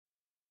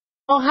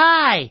Oh,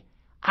 hi!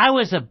 I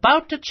was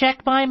about to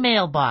check my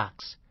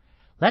mailbox.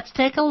 Let's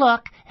take a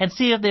look and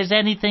see if there's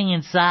anything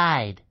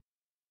inside.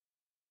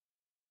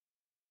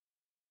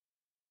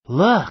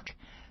 Look,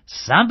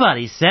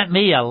 somebody sent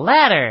me a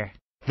letter.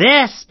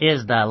 This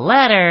is the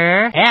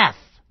letter F.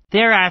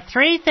 There are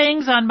 3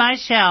 things on my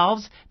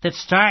shelves that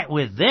start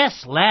with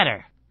this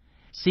letter.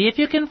 See if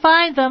you can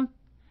find them.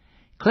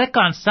 Click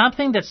on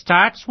something that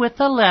starts with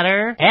the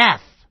letter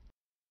F.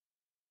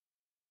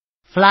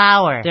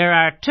 Flower. There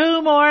are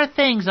 2 more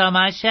things on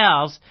my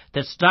shelves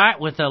that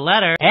start with the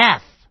letter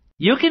F.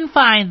 You can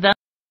find them.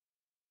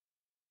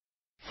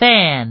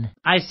 Fan.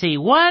 I see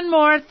 1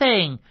 more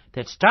thing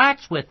that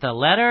starts with the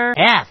letter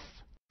F.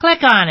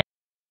 Click on it.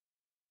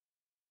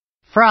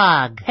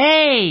 Frog.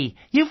 Hey,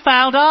 you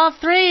found all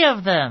 3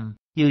 of them.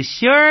 You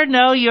sure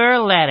know your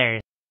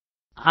letters.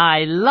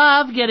 I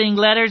love getting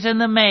letters in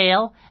the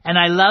mail, and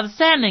I love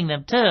sending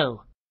them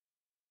too.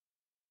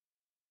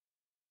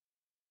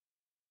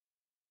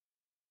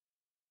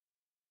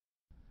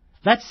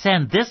 Let's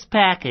send this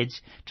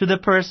package to the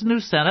person who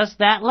sent us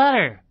that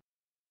letter.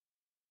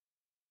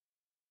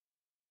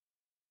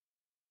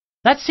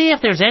 Let's see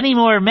if there's any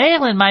more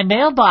mail in my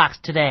mailbox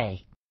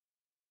today.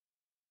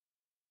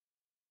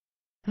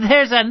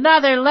 There's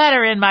another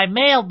letter in my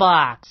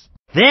mailbox.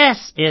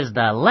 This is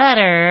the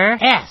letter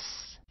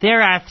S.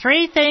 There are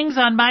 3 things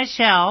on my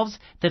shelves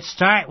that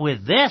start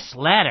with this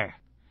letter.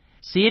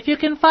 See if you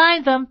can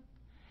find them.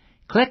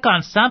 Click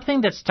on something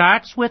that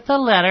starts with the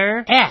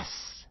letter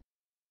S.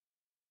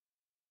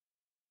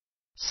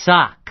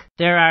 Sock.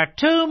 There are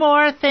 2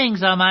 more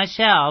things on my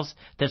shelves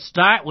that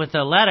start with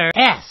the letter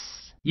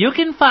S. You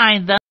can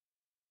find them.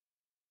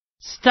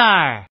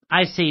 Star.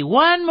 I see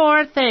 1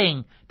 more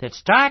thing that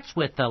starts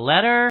with the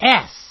letter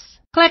S.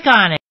 Click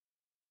on it.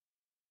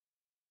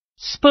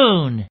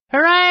 Spoon.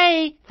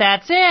 Hooray!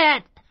 That's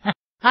it!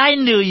 I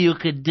knew you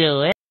could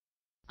do it.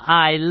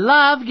 I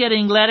love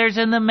getting letters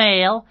in the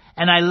mail,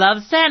 and I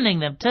love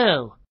sending them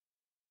too.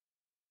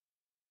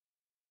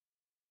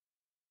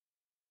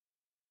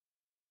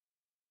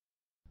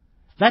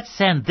 Let's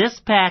send this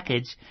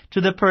package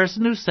to the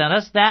person who sent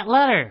us that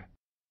letter.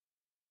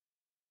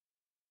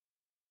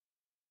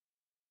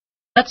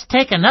 Let's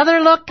take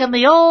another look in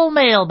the old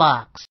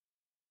mailbox.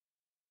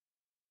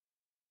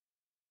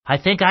 I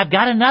think I've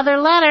got another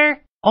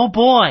letter. Oh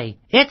boy,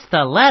 it's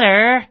the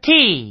letter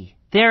T.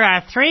 There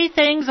are 3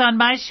 things on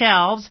my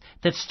shelves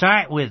that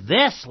start with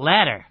this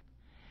letter.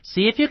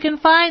 See if you can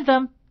find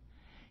them.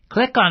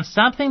 Click on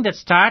something that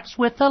starts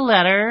with the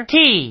letter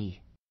T.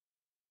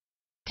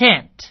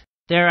 Tint.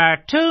 There are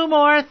 2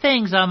 more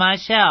things on my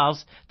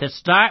shelves that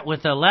start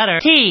with the letter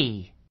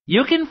T.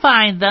 You can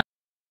find them.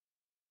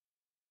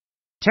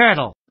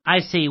 Turtle. I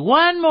see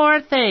 1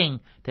 more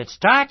thing that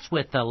starts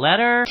with the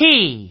letter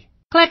T.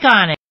 Click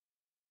on it.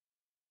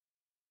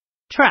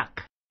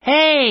 Truck.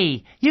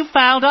 Hey, you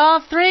found all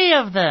 3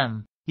 of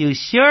them. You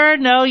sure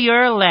know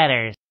your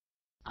letters.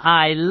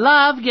 I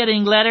love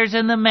getting letters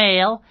in the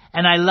mail,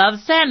 and I love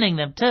sending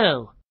them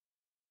too.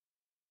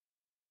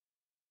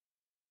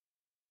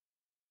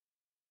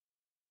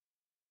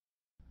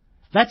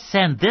 Let's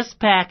send this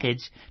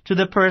package to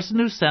the person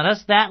who sent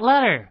us that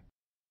letter.